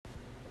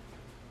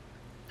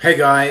Hey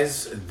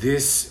guys,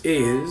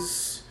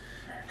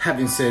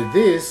 having said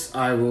this,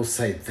 I will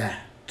say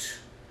that.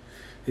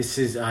 This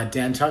is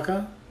Dan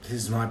Tucker, this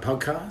is my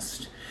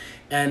podcast,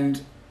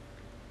 and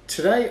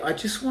today I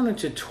just wanted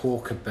to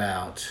talk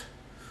about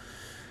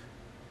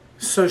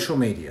social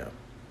media.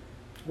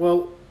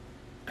 Well,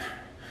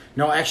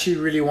 no, I actually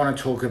really want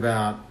to talk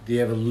about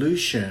the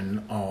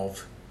evolution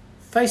of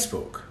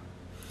Facebook.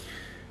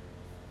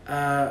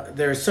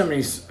 There are so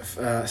many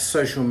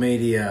social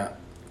media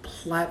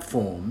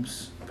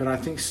platforms, but I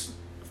think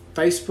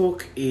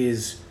Facebook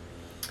is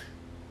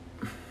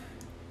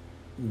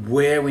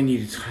where we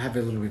need to have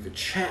a little bit of a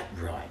chat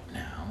right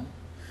now.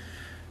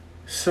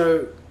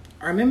 So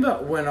I remember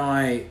when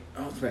I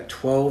was about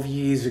 12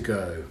 years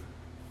ago,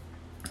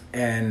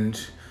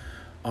 and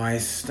I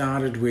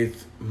started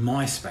with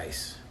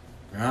MySpace,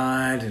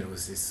 right? And it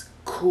was this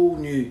cool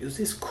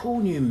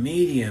new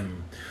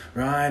medium,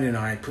 right? And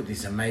I put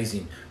this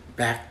amazing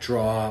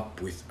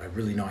backdrop with a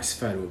really nice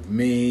photo of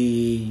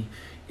me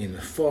in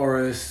the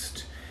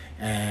forest,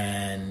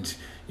 and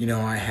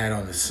I had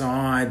on the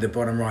side, the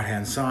bottom right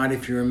hand side,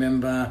 if you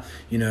remember,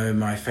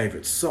 my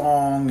favorite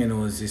song, and it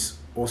was this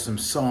awesome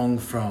song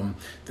from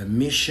The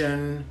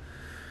Mission.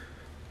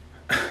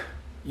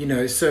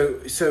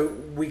 So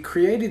we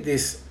created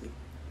this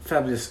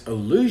fabulous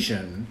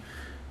illusion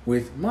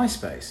with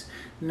MySpace.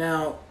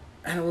 Now,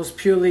 and it was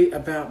purely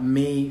about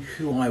me,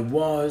 who I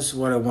was,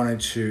 what I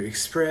wanted to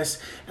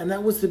express. And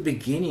that was the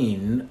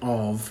beginning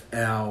of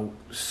our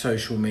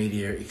social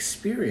media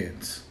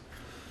experience.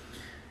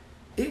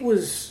 It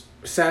was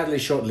sadly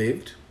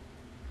short-lived,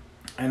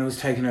 and it was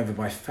taken over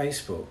by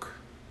Facebook.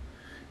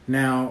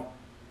 Now,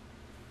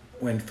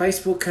 when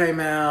Facebook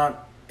came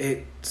out,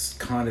 it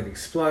kind of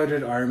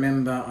exploded. I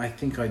remember, I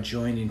think I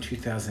joined in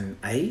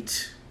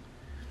 2008.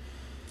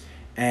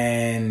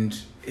 And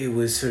it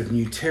was sort of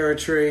new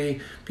territory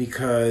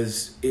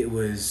because it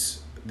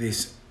was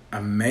this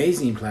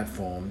amazing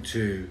platform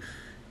to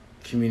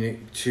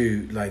communicate,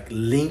 to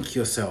link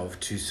yourself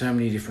to so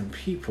many different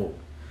people.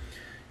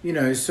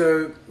 As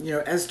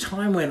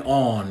time went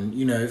on,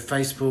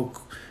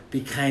 Facebook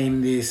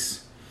became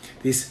this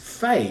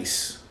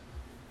face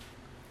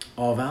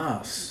of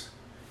us.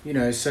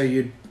 So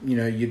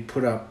you'd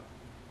put up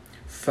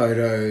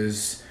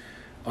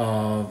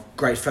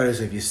great photos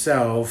of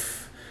yourself.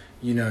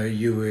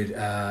 You would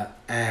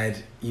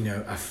add,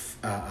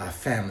 a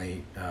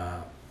family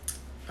a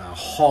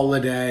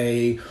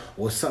holiday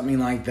or something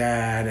like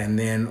that, and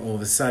then all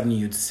of a sudden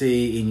you'd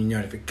see in your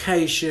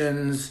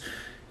notifications,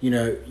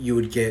 you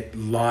would get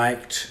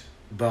liked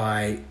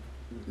by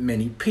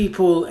many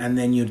people, and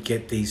then you'd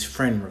get these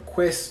friend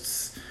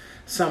requests.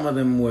 Some of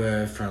them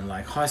were from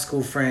high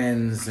school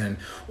friends, and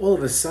all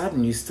of a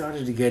sudden you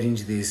started to get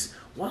into this,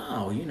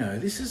 wow,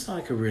 this is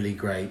a really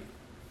great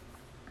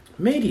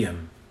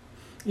medium.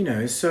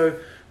 So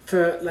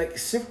for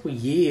several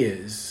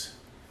years,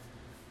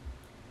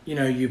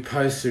 you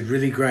posted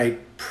really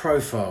great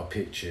profile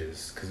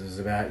pictures because it was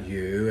about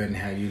you and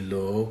how you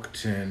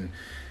looked and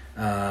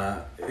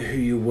who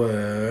you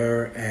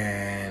were,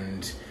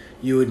 and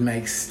you would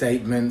make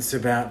statements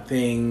about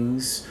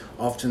things.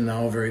 Often they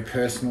were very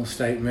personal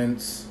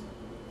statements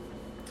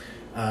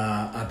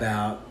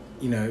about,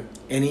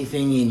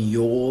 anything in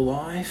your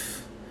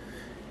life.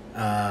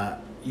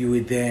 You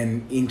would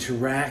then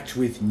interact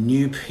with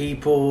new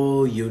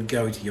people. You would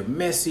go to your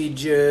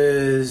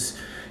messages.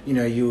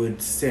 You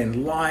would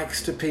send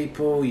likes to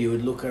people. You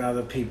would look at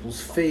other people's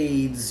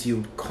feeds. You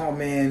would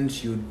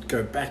comment. You would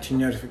go back to your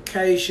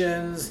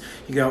notifications.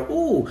 You go,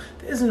 oh,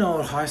 there's an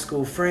old high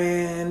school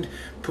friend.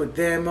 Put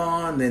them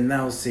on. Then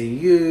they'll see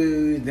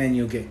you. Then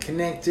you'll get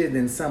connected.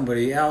 Then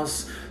somebody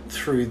else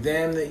through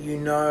them that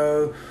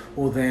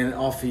will then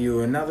offer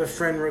you another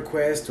friend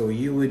request, or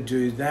you would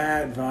do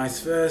that, vice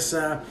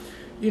versa.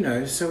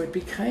 So it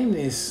became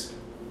this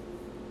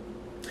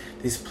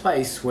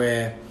place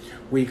where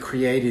we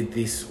created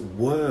this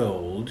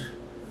world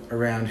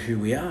around who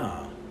we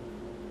are.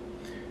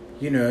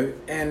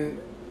 And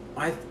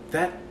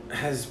that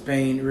has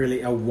been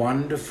really a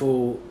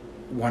wonderful,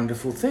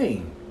 wonderful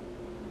thing.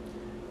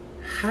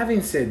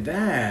 Having said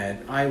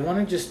that, I want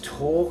to just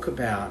talk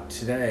about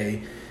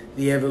today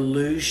the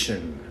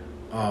evolution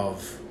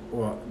of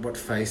what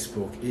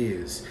Facebook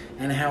is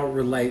and how it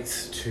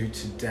relates to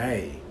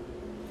today.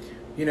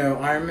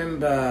 I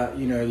remember,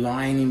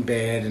 lying in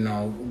bed, and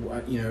I'll,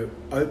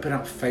 open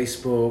up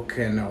Facebook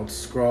and I'll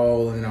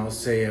scroll, and I'll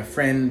see a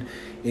friend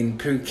in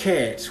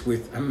Phuket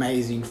with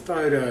amazing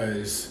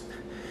photos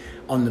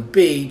on the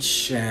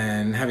beach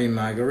and having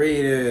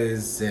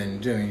margaritas and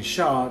doing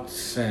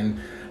shots, and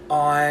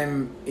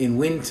I'm in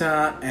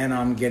winter and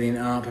I'm getting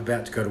up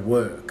about to go to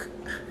work.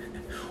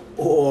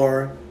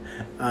 Or,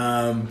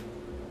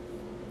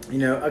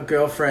 a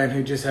girlfriend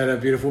who just had a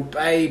beautiful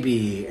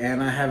baby,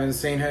 and I haven't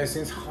seen her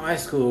since high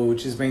school,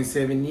 which has been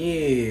 7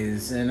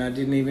 years, and I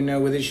didn't even know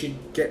whether she'd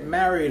get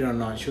married or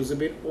not. She was a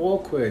bit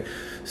awkward.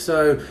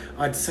 So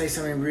I'd say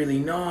something really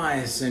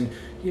nice, and,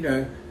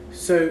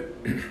 so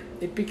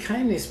it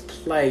became this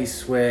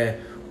place where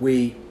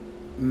we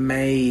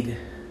made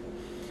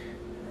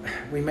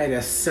we made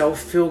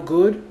ourselves feel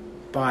good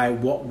by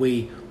what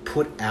we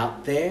put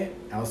out there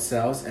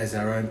ourselves as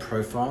our own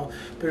profile,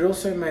 but it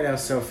also made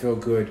ourselves feel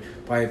good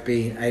by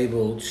being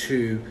able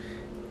to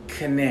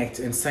connect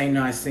and say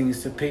nice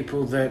things to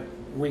people that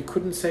we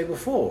couldn't say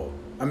before.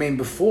 I mean,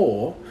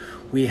 before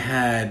we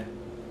had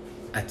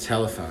a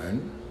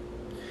telephone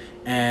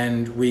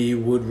and we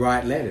would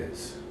write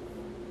letters,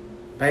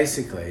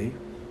 basically.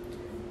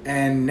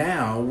 And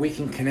now we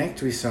can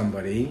connect with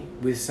somebody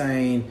with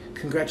saying,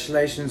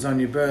 congratulations on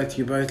your birth,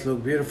 you both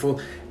look beautiful,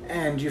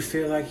 and you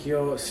feel like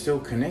you're still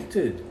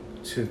connected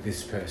to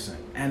this person.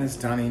 And it's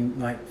done in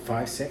like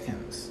 5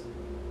 seconds.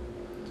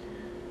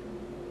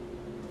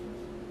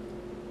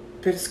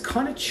 But it's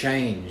kind of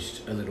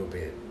changed a little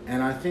bit.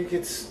 And I think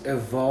it's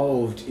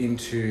evolved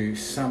into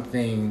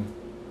something,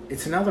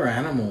 it's another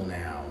animal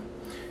now.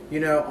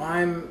 You know,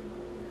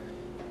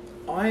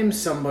 I'm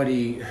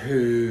somebody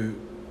who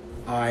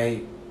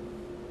a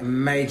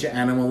major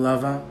animal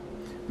lover,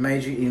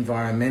 major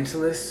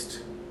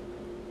environmentalist.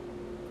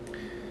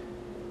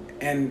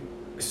 And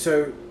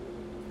so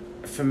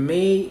for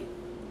me,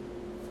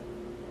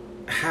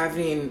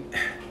 having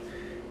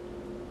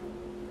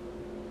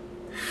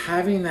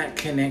that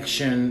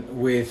connection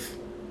with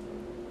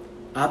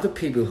other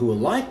people who are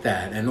like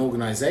that and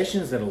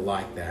organizations that are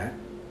like that,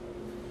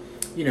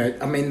 you know,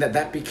 I mean,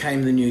 that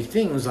became the new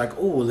thing. It was like,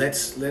 oh,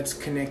 let's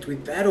connect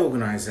with that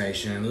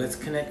organization and let's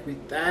connect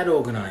with that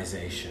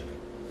organization.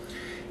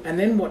 And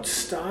then what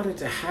started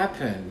to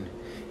happen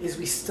is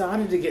we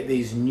started to get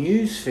these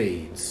news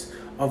feeds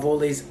of all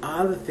these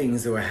other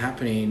things that were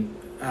happening,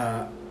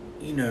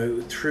 you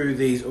know, through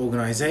these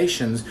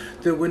organizations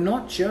that were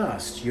not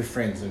just your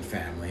friends and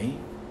family.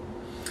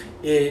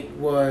 It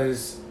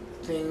was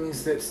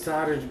things that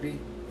started to be,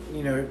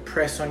 you know,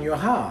 press on your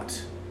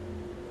heart.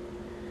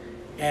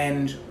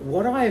 And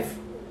what I've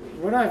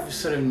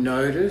sort of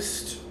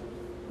noticed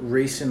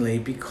recently,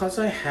 because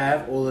I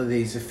have all of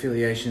these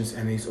affiliations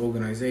and these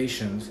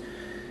organizations,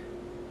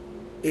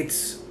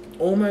 it's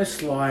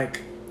almost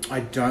like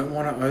I don't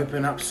want to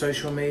open up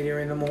social media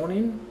in the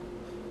morning.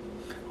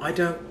 I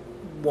don't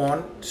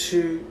want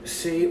to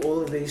see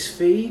all of these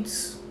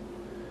feeds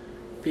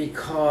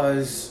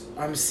because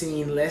I'm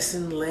seeing less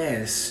and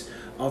less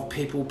of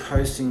people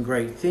posting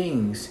great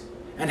things.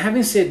 And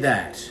having said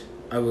that,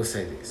 I will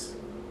say this.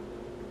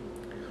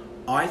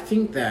 I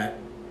think that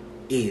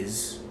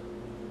is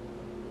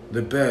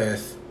the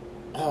birth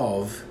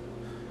of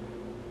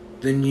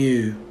the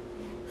new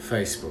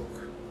Facebook.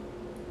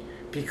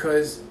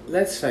 Because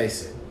let's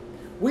face it,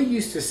 we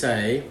used to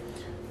say,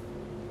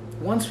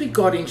 once we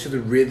got into the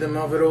rhythm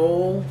of it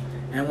all,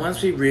 and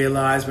once we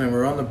realized when we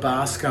were on the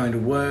bus going to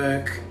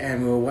work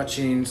and we were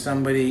watching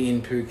somebody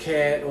in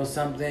Phuket or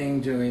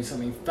something doing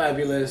something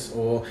fabulous,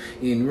 or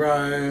in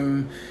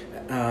Rome,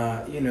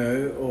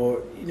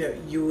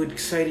 you would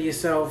say to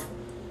yourself,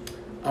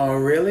 oh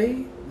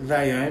really?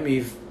 They owe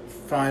me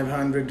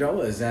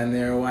 $500 and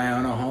they're away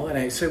on a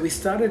holiday. So we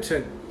started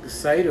to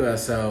say to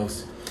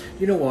ourselves,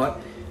 you know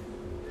what?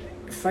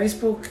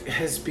 Facebook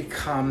has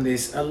become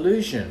this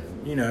illusion,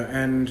 you know,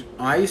 and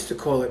I used to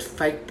call it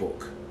fake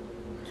book.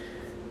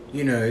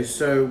 You know,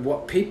 so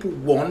what people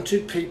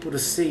wanted people to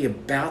see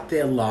about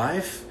their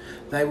life,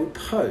 they would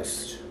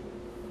post.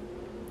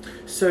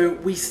 So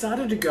we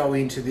started to go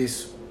into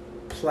this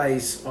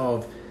place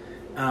of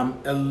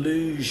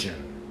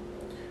illusion.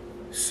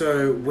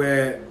 So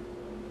we're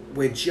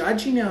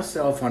judging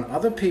ourselves on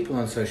other people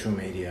on social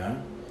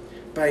media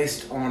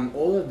based on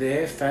all of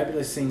their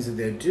fabulous things that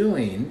they're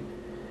doing,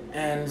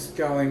 and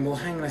going, well,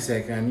 hang on a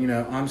second, you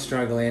know, I'm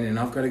struggling and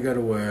I've got to go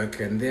to work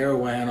and they're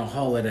away on a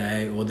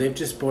holiday, or they've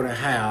just bought a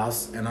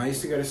house and I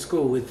used to go to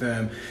school with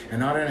them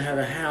and I don't have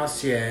a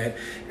house yet.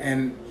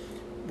 And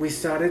we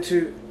started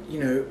to,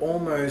 you know,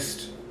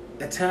 almost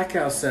attack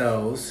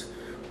ourselves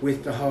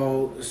with the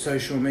whole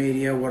social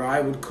media, what I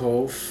would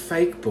call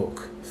fake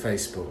book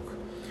Facebook.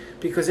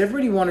 Because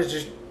everybody wanted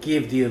to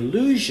give the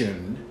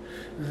illusion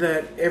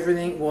that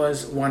everything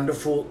was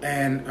wonderful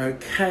and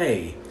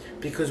okay.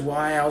 Because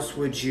why else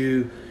would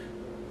you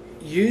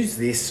use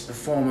this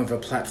form of a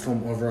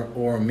platform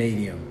or a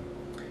medium?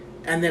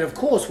 And then, of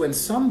course, when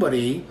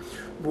somebody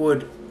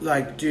would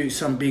like do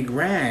some big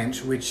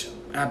rant, which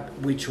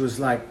was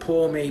like,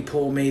 poor me,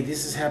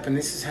 this has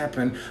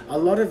happened, a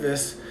lot of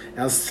us,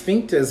 our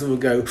sphincters will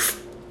go,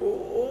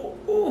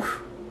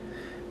 oh,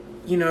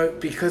 you know,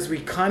 because we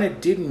kind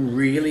of didn't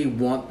really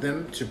want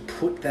them to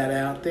put that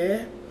out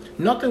there.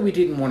 Not that we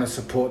didn't want to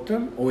support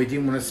them or we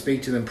didn't want to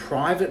speak to them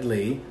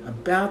privately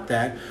about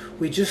that.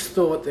 We just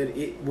thought that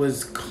it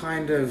was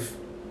kind of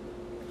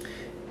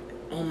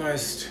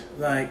almost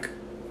like,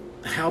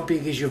 how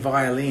big is your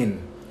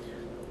violin?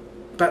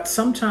 But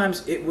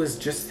sometimes it was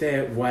just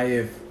their way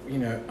of, you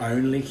know,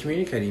 only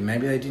communicating.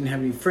 Maybe they didn't have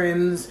any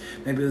friends.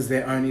 Maybe it was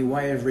their only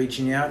way of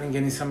reaching out and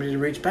getting somebody to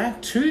reach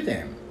back to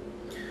them.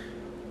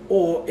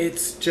 Or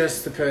it's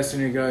just the person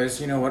who goes,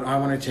 you know what, I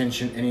want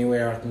attention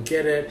anywhere I can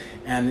get it,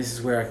 and this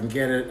is where I can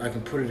get it. I can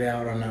put it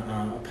out on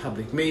a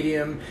public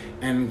medium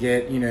and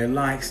get, you know,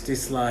 likes,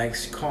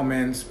 dislikes,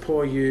 comments,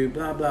 poor you,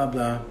 blah, blah,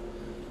 blah.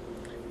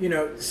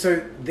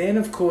 So then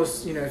of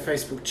course,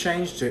 Facebook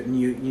changed it,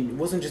 and it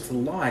wasn't just a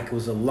like, it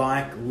was a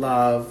like,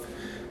 love,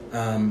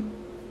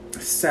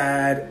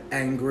 sad,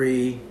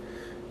 angry,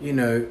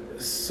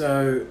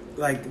 so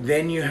like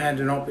then you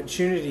had an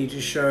opportunity to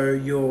show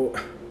your,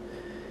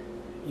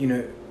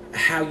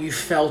 how you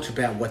felt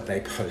about what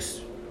they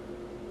posted.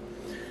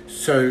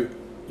 So,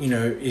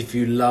 if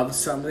you loved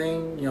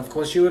something, of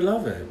course you would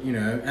love it,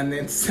 and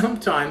then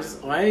sometimes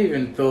I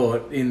even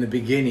thought in the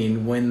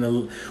beginning when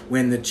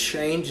the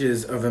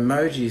changes of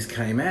emojis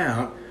came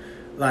out,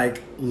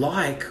 like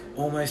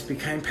almost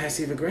became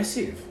passive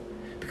aggressive,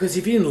 because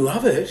if you didn't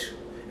love it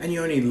and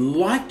you only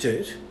liked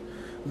it,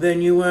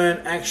 then you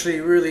weren't actually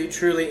really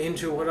truly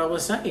into what I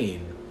was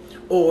saying.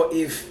 Or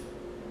if,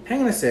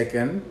 hang on a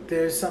second,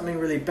 there's something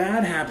really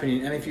bad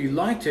happening, and if you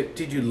liked it,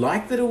 did you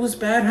like that it was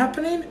bad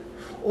happening?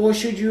 Or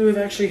should you have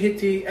actually hit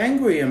the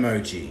angry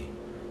emoji?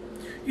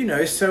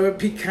 So it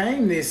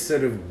became this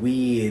sort of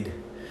weird,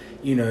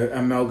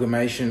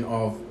 amalgamation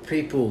of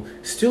people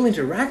still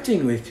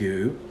interacting with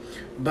you,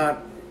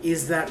 but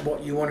is that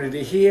what you wanted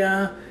to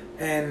hear?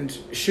 And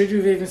should you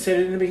have even said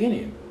it in the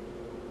beginning?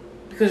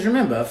 Because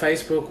remember,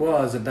 Facebook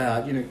was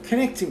about,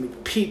 connecting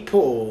with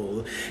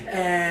people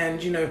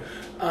and,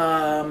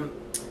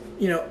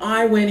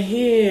 I went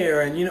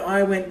here and,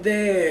 I went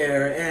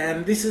there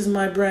and this is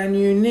my brand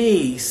new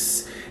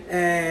niece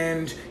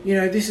and,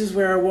 this is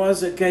where I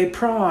was at Gay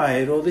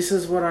Pride, or this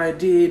is what I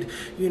did,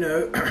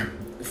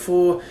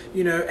 for,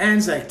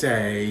 Anzac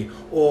Day,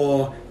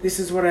 or this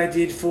is what I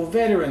did for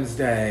Veterans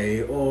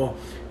Day, or,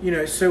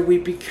 so we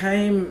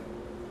became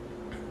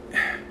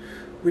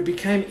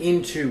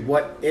into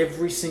what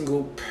every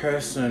single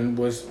person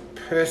was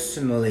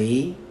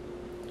personally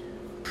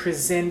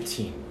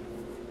presenting.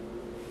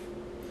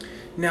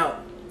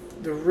 Now,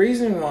 the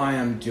reason why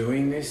I'm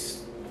doing this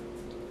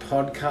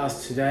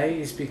podcast today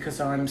is because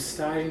I'm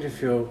starting to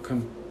feel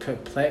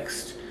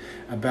perplexed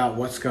about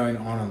what's going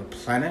on the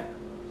planet,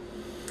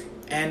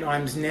 and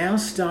I'm now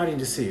starting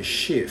to see a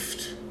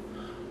shift.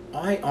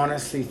 I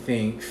honestly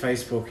think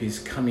Facebook is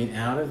coming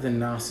out of the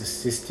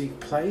narcissistic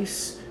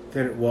place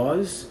that it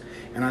was,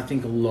 and I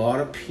think a lot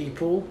of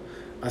people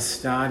are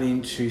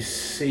starting to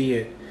see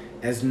it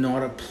as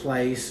not a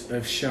place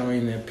of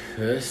showing their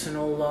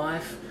personal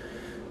life,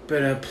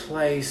 but a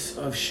place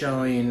of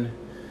showing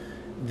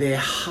their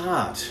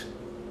heart.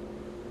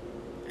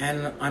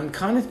 And I'm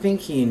kind of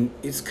thinking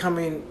it's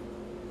coming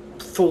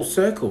full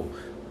circle.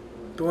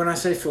 But when I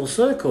say full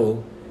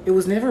circle, it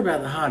was never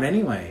about the heart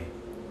anyway.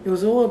 It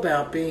was all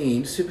about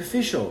being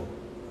superficial.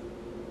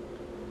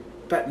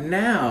 But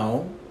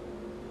now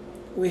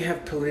we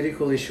have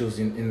political issues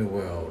in the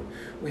world.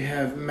 We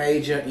have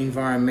major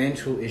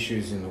environmental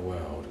issues in the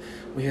world.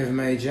 We have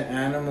major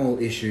animal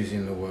issues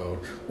in the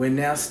world. We're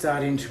now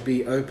starting to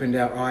be opened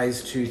our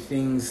eyes to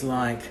things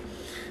like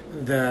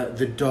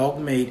the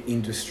dog meat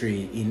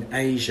industry in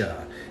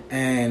Asia,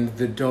 and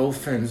the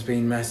dolphins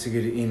being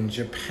massacred in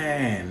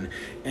Japan,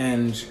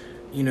 and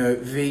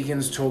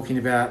vegans talking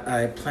about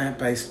a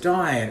plant-based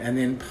diet and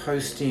then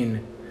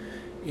posting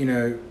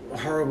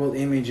horrible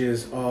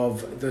images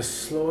of the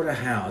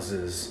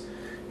slaughterhouses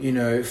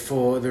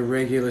for the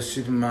regular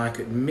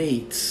supermarket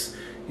meats.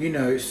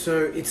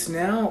 So it's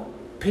now,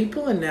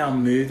 people are now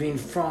moving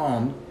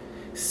from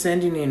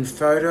sending in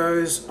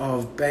photos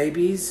of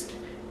babies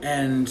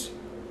and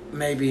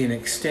maybe an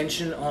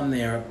extension on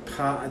their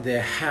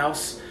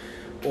house,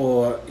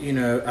 or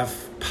a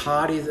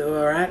party that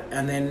we're at,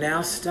 and they're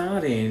now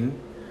starting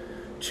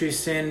to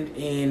send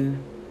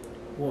in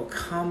what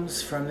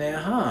comes from their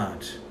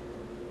heart.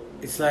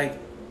 It's like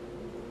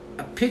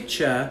a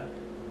picture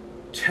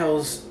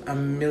tells a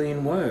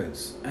million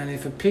words, and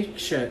if a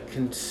picture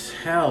can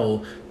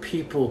tell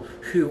people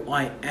who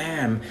I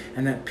am,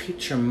 and that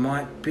picture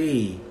might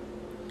be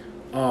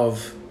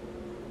of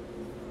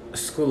a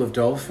school of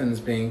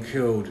dolphins being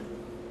killed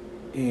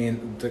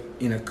in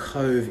a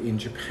cove in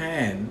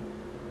Japan,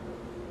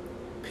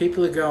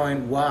 people are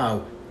going,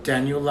 wow,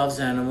 Daniel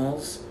loves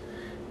animals,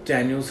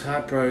 Daniel's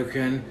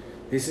heartbroken,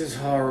 this is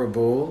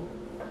horrible,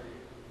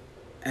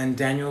 and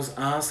Daniel's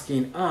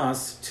asking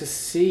us to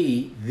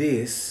see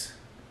this,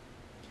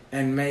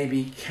 and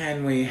maybe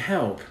can we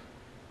help,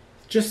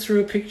 just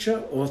through a picture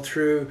or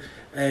through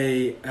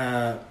an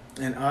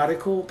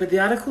article. But the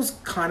articles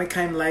kind of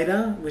came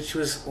later, which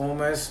was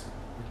almost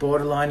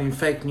borderline in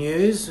fake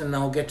news, and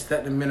I'll get to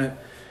that in a minute.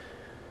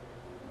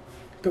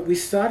 But we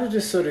started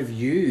to sort of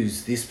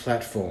use this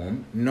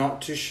platform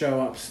not to show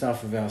up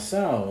stuff of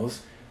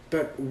ourselves,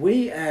 but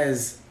we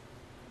as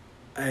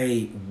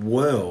a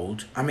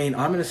world, I'm an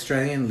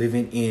Australian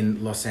living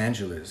in Los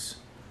Angeles,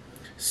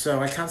 so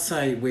I can't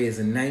say we as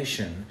a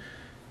nation,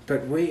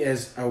 but we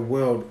as a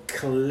world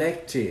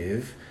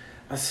collective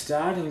are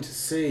starting to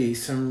see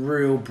some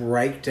real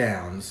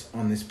breakdowns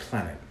on this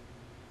planet.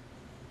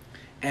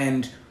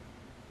 And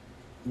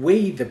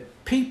we, the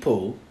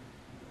people,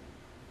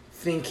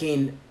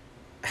 thinking,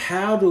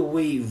 how do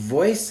we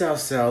voice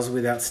ourselves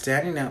without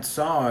standing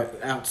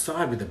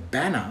outside with a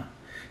banner?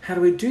 How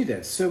do we do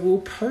that? So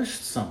we'll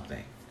post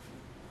something.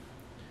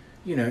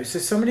 So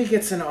somebody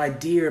gets an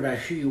idea about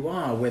who you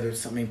are, whether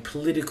it's something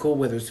political,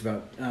 whether it's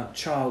about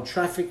child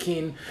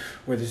trafficking,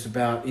 whether it's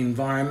about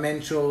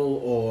environmental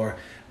or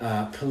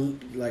I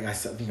think I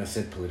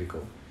said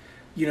political.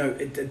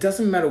 It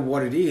doesn't matter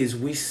what it is.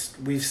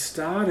 We've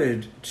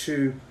started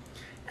to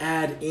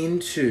add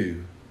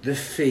into the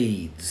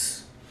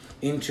feeds,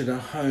 into the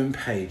home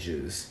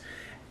pages,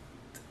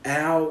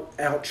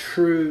 our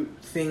true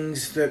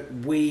things that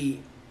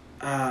we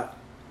are,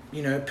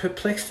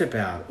 perplexed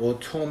about or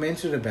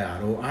tormented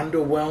about or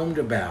underwhelmed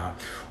about,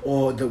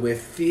 or that we're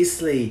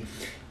fiercely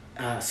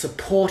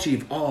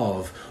supportive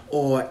of,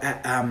 or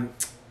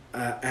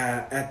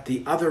at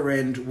the other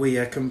end we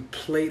are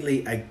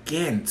completely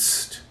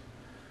against.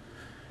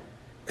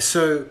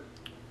 So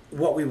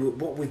what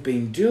we've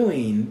been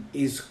doing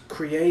is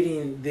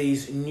creating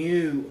these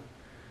new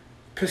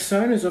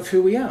personas of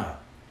who we are.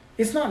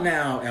 It's not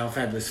now our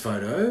fabulous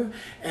photo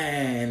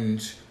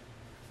and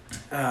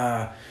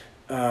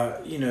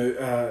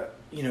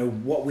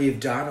what we've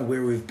done or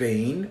where we've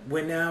been.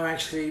 We're now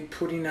actually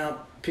putting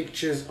up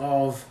pictures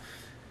of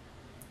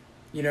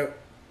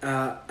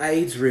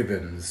AIDS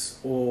ribbons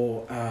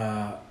or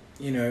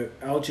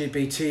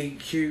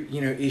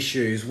LGBTQ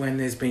issues when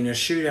there's been a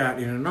shootout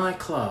in a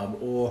nightclub,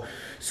 or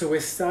so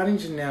we're starting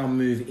to now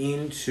move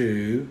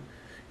into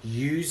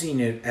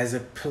using it as a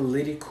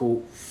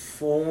political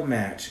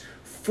format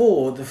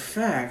for the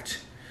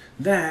fact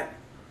that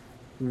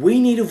we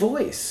need a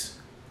voice.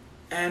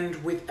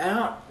 And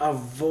without a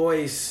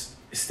voice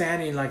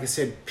standing, like I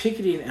said,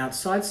 picketing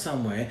outside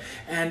somewhere,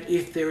 and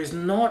if there is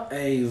not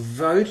a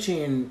vote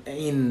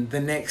in the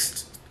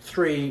next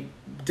 3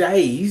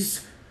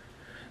 days,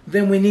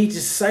 then we need to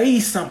say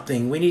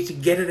something. We need to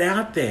get it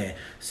out there.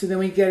 So then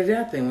we get it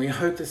out there and we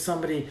hope that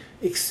somebody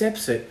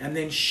accepts it and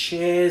then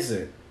shares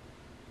it.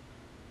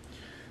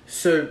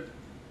 So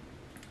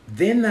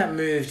then that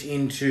moved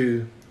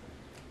into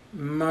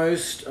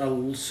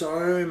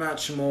so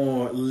much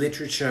more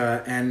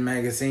literature, and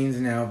magazines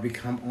now have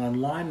become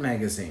online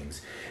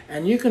magazines.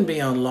 And you can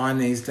be online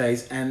these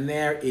days and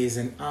there is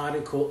an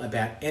article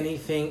about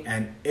anything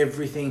and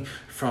everything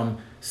from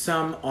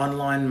some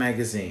online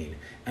magazine.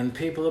 And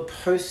people are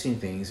posting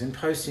things and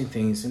posting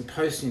things and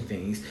posting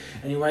things.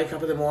 And you wake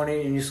up in the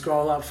morning and you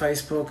scroll up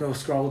Facebook or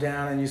scroll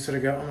down and you sort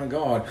of go, oh my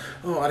God,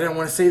 I don't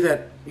want to see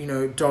that,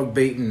 dog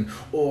beaten.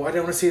 Or I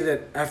don't want to see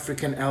that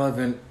African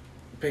elephant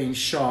being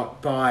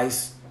shot by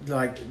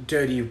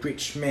dirty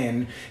rich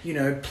men.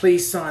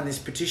 Please sign this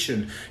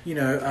petition.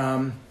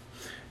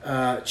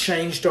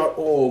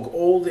 Change.org.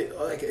 All the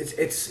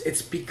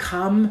it's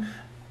become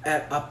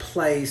a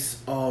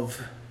place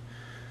of.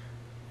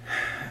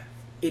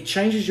 It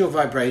changes your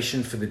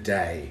vibration for the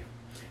day,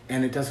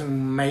 and it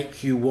doesn't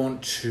make you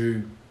want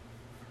to,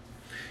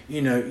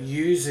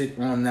 use it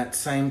on that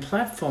same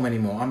platform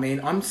anymore. I mean,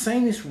 I'm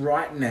saying this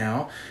right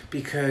now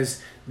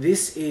because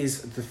this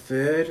is the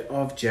 3rd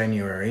of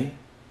January,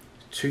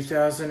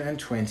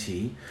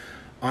 2020.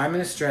 I'm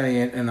an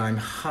Australian and I'm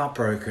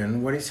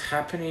heartbroken. What is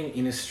happening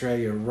in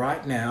Australia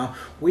right now,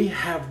 we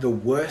have the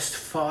worst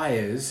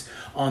fires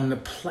on the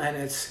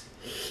planet's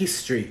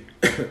history.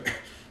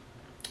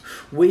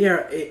 We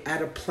are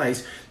at a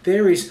place,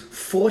 there is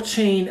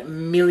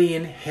 14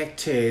 million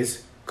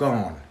hectares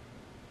gone.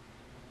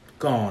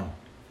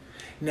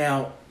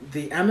 Now,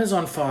 the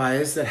Amazon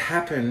fires that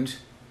happened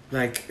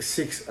 10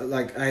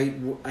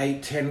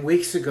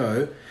 weeks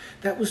ago,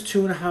 that was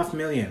 2.5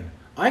 million.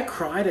 I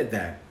cried at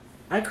that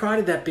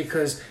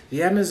because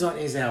the Amazon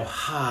is our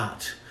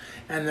heart,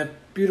 and the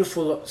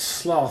beautiful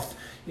sloth,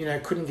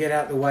 couldn't get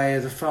out the way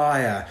of the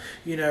fire,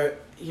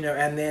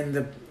 and then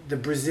the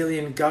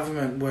Brazilian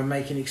government were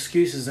making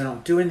excuses and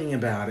not doing anything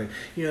about it.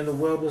 The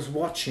world was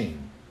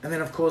watching. And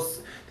then, of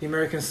course, the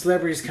American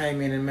celebrities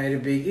came in and made a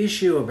big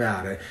issue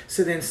about it.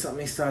 So then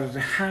something started to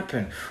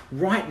happen.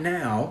 Right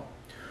now,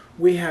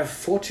 we have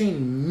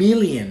 14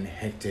 million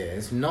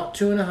hectares, not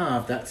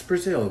 2.5, that's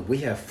Brazil.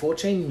 We have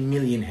 14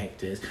 million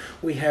hectares.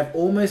 We have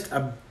almost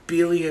 1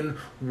 billion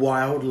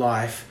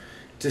wildlife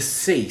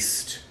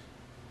deceased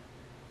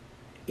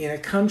in a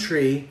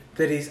country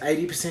that is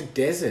 80%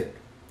 desert.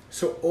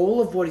 So all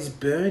of what is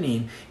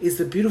burning is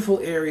the beautiful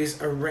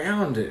areas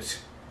around it.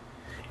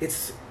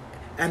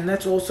 And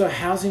that's also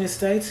housing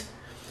estates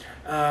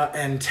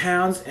and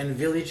towns and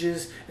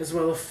villages, as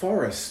well as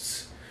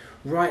forests.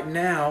 Right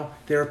now,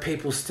 there are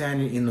people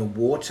standing in the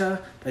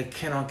water. They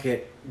cannot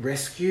get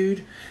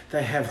rescued.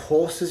 They have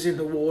horses in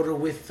the water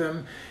with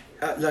them.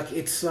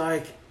 It's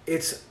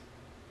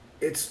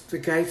the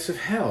gates of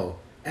hell.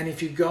 And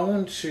if you go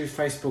onto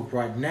Facebook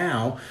right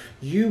now,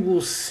 you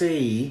will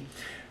see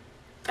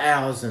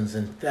thousands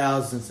and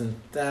thousands and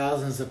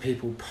thousands of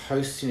people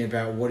posting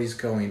about what is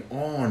going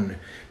on,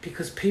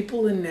 because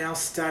people are now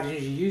starting to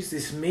use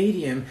this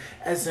medium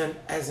as an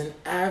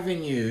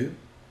avenue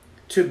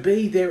to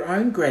be their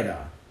own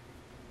Greta,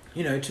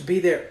 to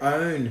be their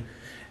own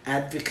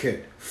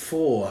advocate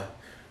for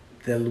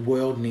the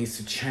world needs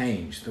to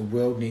change. The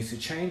world needs to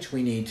change.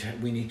 We need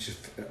to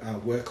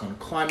work on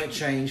climate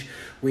change.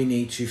 We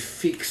need to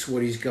fix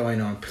what is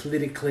going on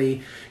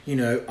politically.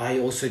 I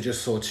also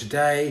just saw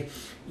today,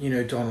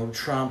 Donald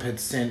Trump had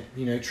sent,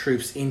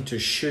 troops in to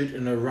shoot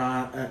an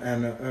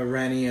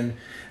Iranian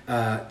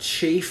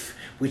chief,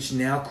 which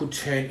now could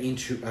turn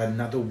into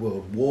another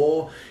world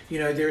war.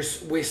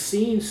 We're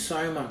seeing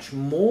so much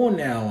more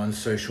now on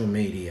social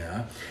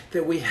media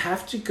that we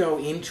have to go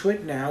into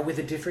it now with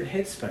a different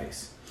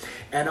headspace.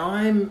 And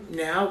I'm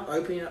now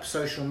opening up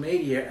social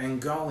media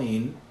and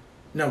going...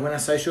 No, when I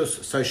say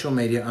social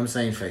media, I'm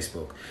saying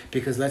Facebook.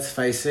 Because let's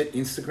face it,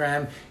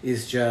 Instagram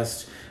is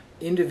just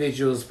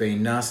individuals being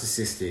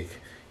narcissistic,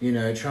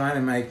 trying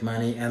to make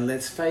money. And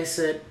let's face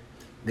it,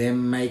 they're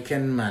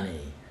making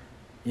money.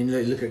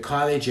 Look at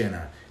Kylie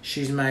Jenner.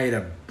 She's made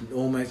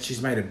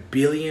 $1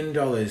 billion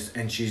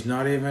and she's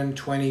not even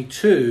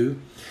 22.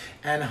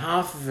 And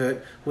half of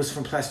it was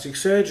from plastic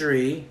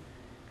surgery,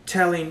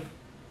 telling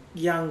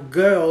young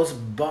girls,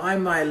 buy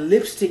my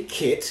lipstick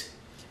kit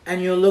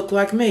and you'll look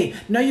like me.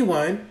 No, you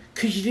won't,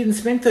 because you didn't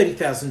spend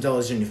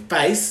 $30,000 on your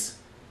face.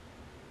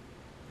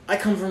 I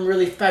come from a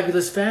really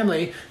fabulous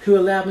family who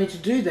allowed me to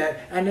do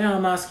that, and now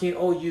I'm asking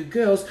all you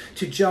girls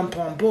to jump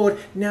on board.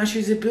 Now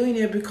she's a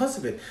billionaire because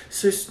of it.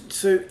 So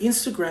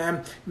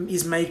Instagram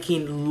is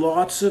making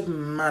lots of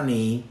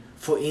money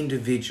for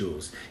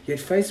individuals. Yet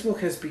Facebook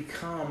has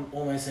become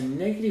almost a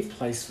negative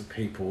place for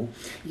people,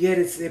 yet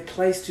it's their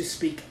place to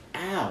speak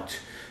out.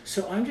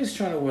 So I'm just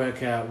trying to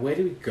work out, where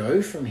do we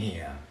go from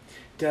here?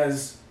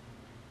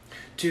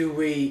 Do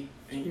we,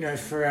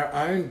 for our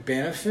own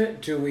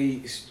benefit, do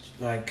we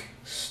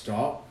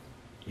stop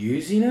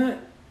using it?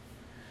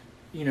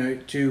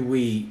 Do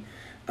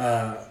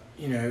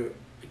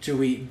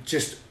we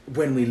just,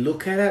 when we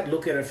look at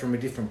it from a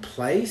different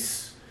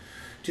place?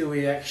 Do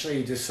we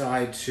actually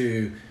decide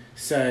to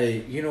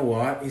say, you know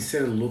what,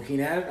 instead of looking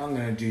at it, I'm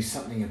going to do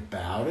something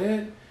about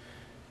it?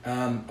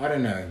 I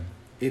don't know.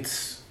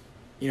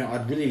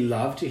 I'd really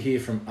love to hear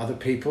from other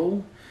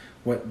people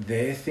what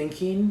they're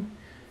thinking,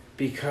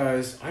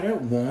 because I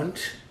don't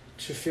want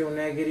to feel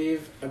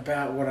negative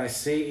about what I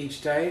see each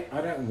day.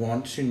 I don't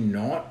want to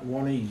not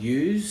want to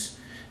use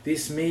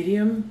this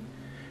medium.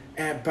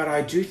 But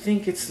I do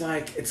think it's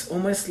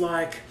almost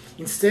like,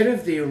 instead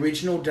of the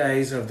original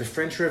days of the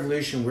French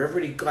Revolution where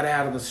everybody got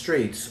out on the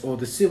streets, or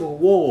the Civil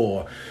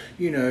War,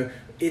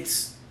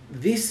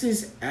 this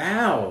is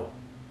our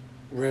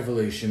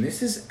revolution.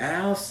 This is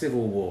our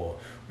civil war.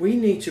 We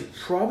need to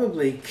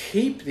probably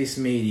keep this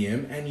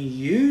medium and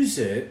use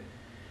it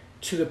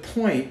to the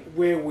point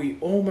where we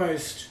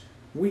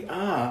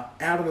are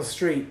out on the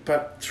street,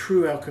 but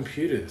through our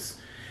computers.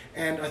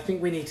 And I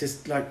think we need to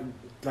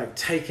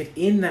take it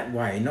in that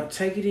way, not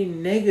take it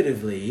in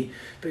negatively,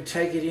 but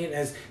take it in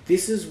as,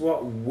 this is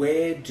what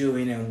we're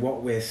doing and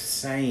what we're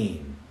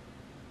saying.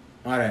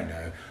 I don't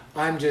know.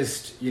 I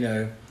just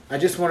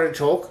wanted to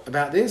talk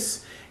about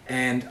this,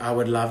 and I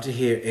would love to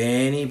hear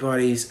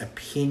anybody's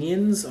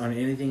opinions on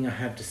anything I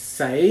have to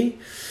say.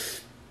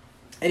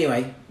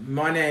 Anyway,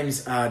 my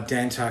name's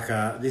Dan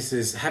Tucker.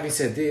 Having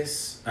said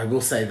this, I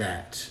will say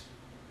that.